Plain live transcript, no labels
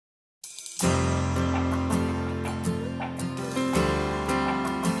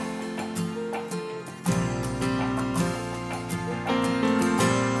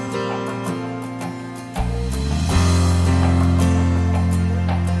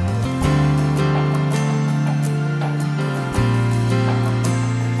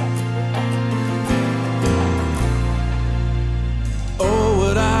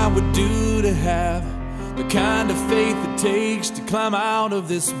takes to climb out of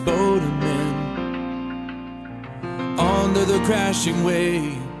this boat I'm in, under the crashing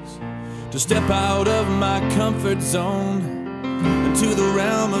waves, to step out of my comfort zone into the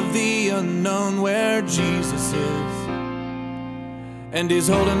realm of the unknown, where Jesus is, and He's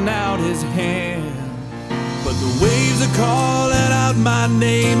holding out His hand. But the waves are calling out my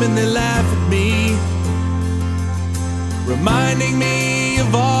name and they laugh at me, reminding me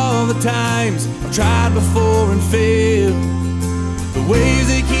of all the times I've tried before and failed. The waves,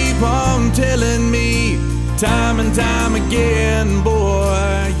 they keep on telling me time and time again,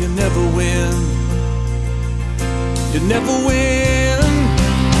 boy, you never win. You never win.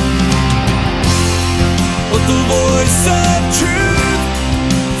 But the voice of truth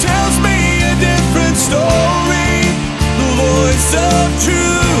tells me a different story. The voice of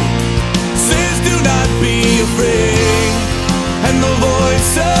truth says do not be afraid. And the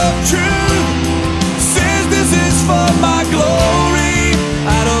voice of truth says this is for my glory.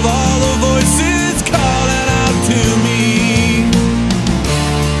 Out of all the voices calling out to me,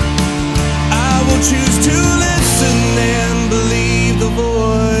 I will choose to listen and believe the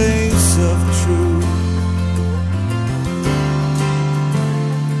voice of truth.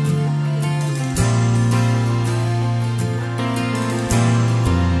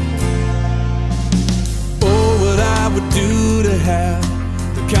 Oh, what I would do to have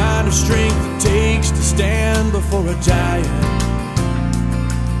the kind of strength it takes to stand before a giant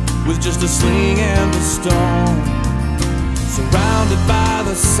with just a sling and a stone, surrounded by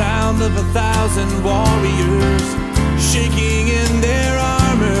the sound of 1,000 warriors shaking in their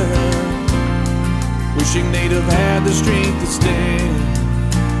armor, wishing they'd have had the strength to stand.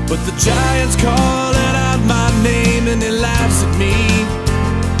 But the giant's calling out my name and he laughs at me,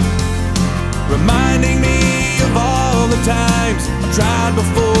 reminding me of all the times I've tried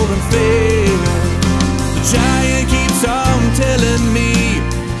before and failed. The giant keeps on telling me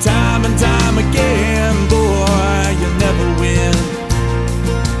time and time again, boy, you'll never win.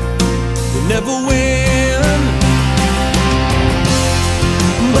 You'll never win.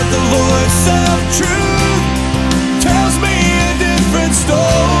 But the voice of truth tells me a different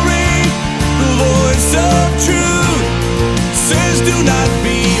story. The voice of truth says do not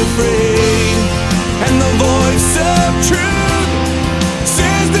be afraid. And the voice of truth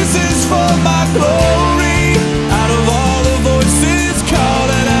says this is for my glory. Out of all the voices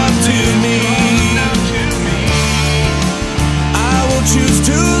calling out to me, I will choose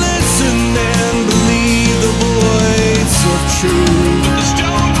to listen and believe the voice of truth. But the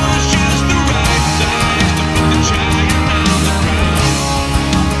stone was just the right size to put the giant on the ground,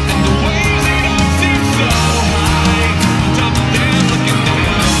 and the waves, they don't seem so high on top of them looking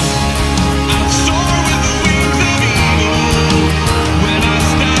down. I'll soar with the wings of eagle when I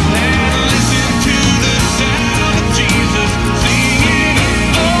stop and listen to the sound of Jesus singing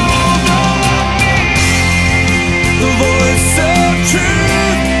over me. The voice of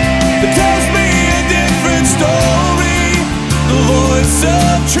truth that tells me a different story. The voice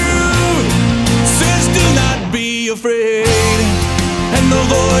of truth says do not be afraid. And the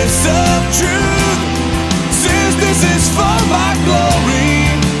voice of truth says this is for my glory.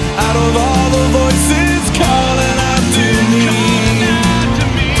 Out of all the voices calling out to me,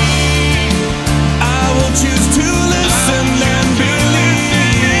 I will choose to listen and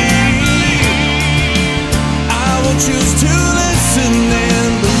believe. I will choose to listen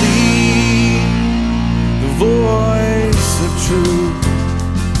and believe the voice of truth.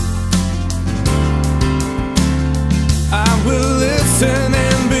 I will listen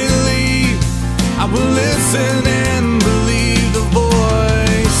and believe. I will listen